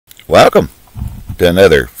Welcome to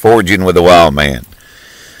another Foraging with the Wildman.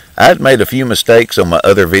 I'd made a few mistakes on my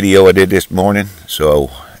other video I did this morning, so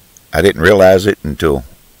I didn't realize it until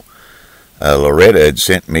Loretta had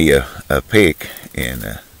sent me a pic.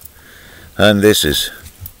 And hun, this is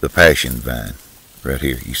the passion vine right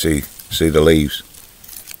here. You see the leaves?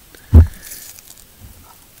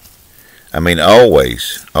 I mean,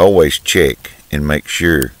 always check and make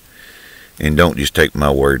sure, and don't just take my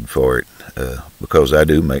word for it, because I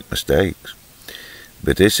do make mistakes.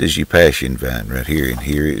 But this is your passion vine right here, and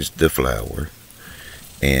here is the flower,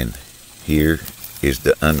 and here is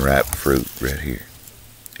the unripe fruit right here.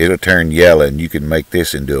 It'll turn yellow, and you can make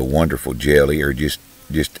this into a wonderful jelly, or just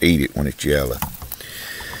eat it when it's yellow.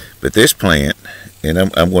 But this plant, and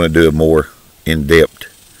I'm going to do a more in-depth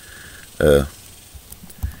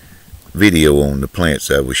video on the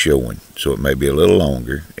plants I was showing, so it may be a little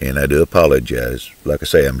longer, and I do apologize. Like I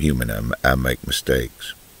say, I'm human. I make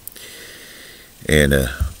mistakes. And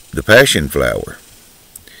the passionflower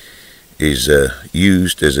is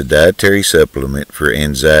used as a dietary supplement for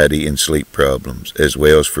anxiety and sleep problems, as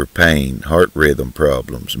well as for pain, heart rhythm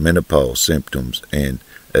problems, menopause symptoms, and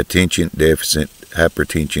attention deficit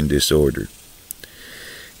hypertension disorder.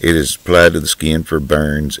 It is applied to the skin for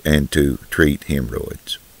burns and to treat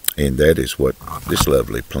hemorrhoids. And that is what this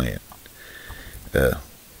lovely plant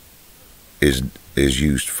is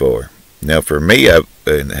used for. Now, for me,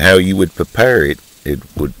 and how you would prepare it,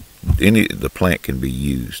 the plant can be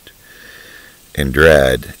used and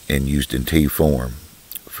dried and used in tea form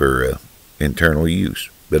for internal use.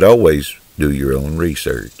 But always do your own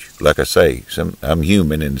research. Like I say, I'm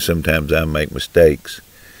human, and sometimes I make mistakes.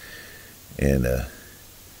 And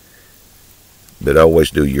but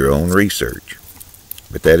always do your own research.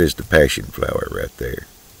 But that is the passion flower right there.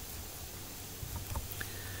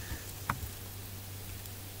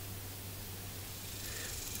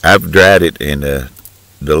 I've dried it in the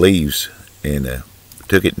leaves and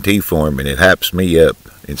took it in tea form, and it hypes me up.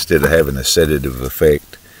 Instead of having a sedative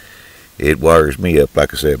effect, it wires me up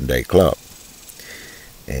like a 7-day clock.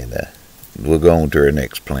 And we'll go on to our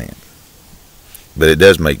next plant. But it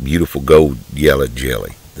does make beautiful gold yellow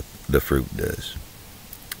jelly. The fruit does.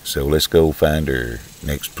 So let's go find our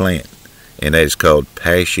next plant, and that is called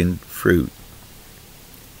passion fruit.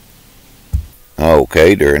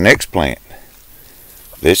 Okay, to our next plant.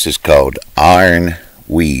 This is called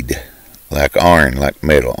IornWeed, like iron, like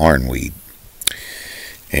metal, IornWeed.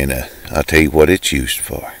 And I'll tell you what it's used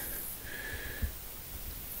for.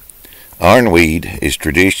 IornWeed is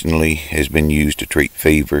traditionally has been used to treat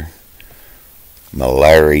fever,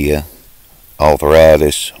 malaria,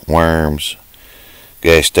 arthritis, worms,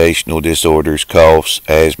 gestational disorders, coughs,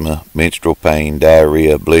 asthma, menstrual pain,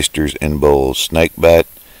 diarrhea, blisters and boils, snake bite,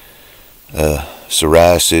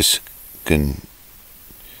 psoriasis,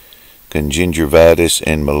 conjunctivitis,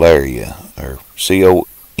 and malaria, or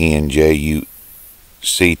conjunctivitis.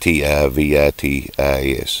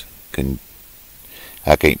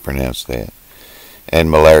 I can't pronounce that. And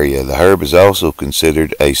malaria. The herb is also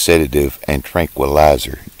considered a sedative and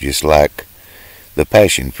tranquilizer, just like the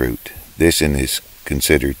passion fruit. This one is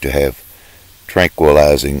considered to have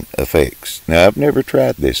tranquilizing effects. Now, I've never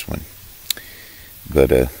tried this one,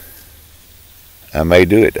 but I may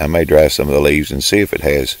do it. I may dry some of the leaves and see if it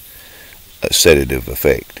has a sedative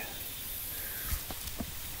effect.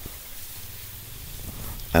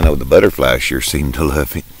 I know the butterflies sure seem to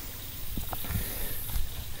love it.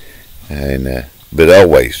 And but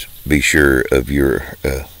always be sure of your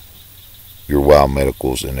wild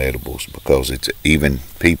medicals and edibles, because it's even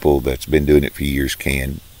people that's been doing it for years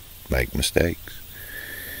can make mistakes.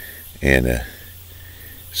 And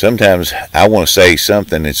sometimes I want to say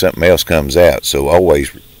something and something else comes out, so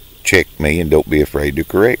always check me and don't be afraid to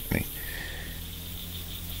correct me.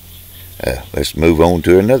 Let's move on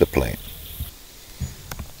to another plant.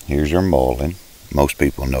 Here's our mullein. Most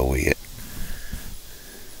people know it.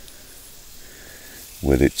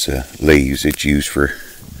 With its leaves, it's used for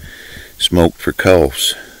smoked for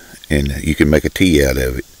coughs, and you can make a tea out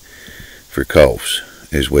of it for coughs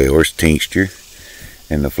as well, or it's tincture.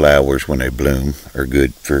 And the flowers, when they bloom, are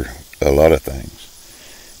good for a lot of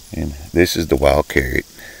things. And this is the wild carrot,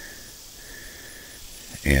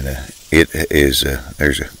 and it is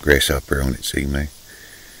there's a grasshopper on it, see me?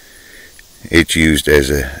 It's used as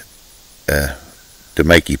to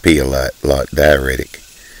make you pee a lot, diuretic.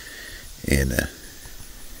 And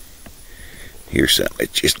here's something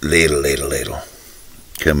that's just little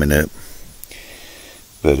coming up.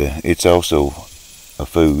 But it's also a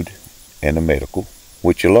food and a medical,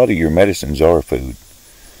 which a lot of your medicines are food.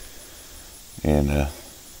 And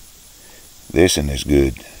this one is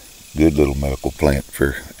good Good little medical plant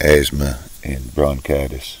for asthma and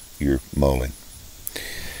bronchitis, your mullein.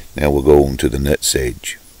 Now we'll go on to the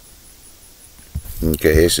nutsedge.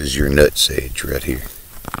 Okay, this is your nutsedge right here.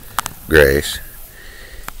 Grass.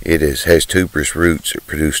 It has tuberous roots that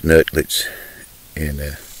produce nutlets,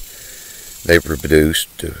 and they reproduce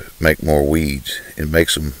to make more weeds. It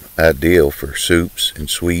makes them ideal for soups and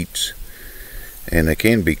sweets, and they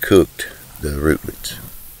can be cooked, the rootlets.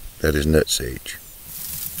 That is nutsedge.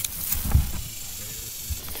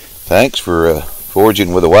 Thanks for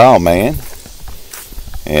foraging with a wild man,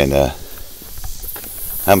 and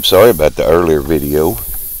I'm sorry about the earlier video.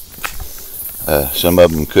 Some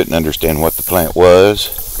of them couldn't understand what the plant was.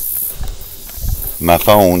 My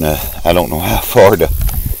phone, I don't know how far to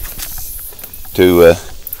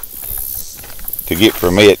get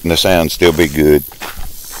from it and the sound still be good.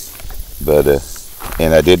 But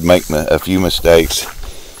and I did make a few mistakes.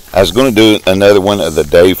 I was going to do another one of the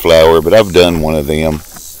dayflower, but I've done one of them,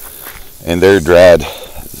 and they're dried.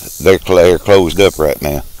 They're closed up right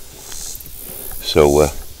now. So,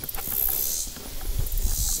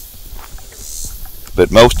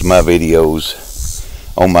 but most of my videos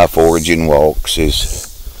on my foraging walks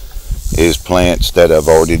is plants that I've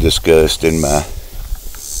already discussed in my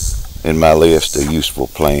list of useful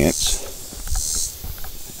plants,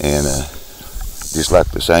 and just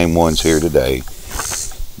like the same ones here today.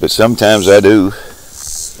 But sometimes I do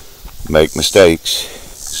make mistakes,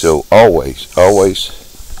 so always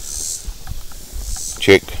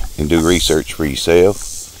check and do research for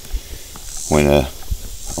yourself when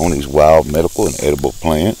on these wild medical and edible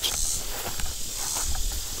plants.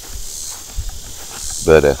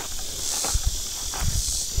 But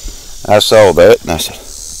I saw that and I said,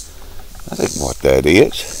 I think what that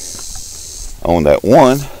is on that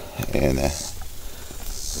one, and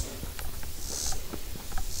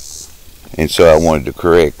so I wanted to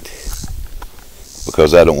correct,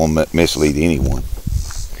 because I don't want to mislead anyone.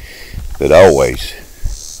 But always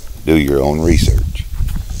do your own research.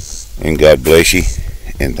 And God bless you,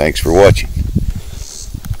 and thanks for watching.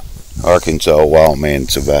 Arkansas Wildman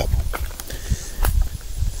Survival.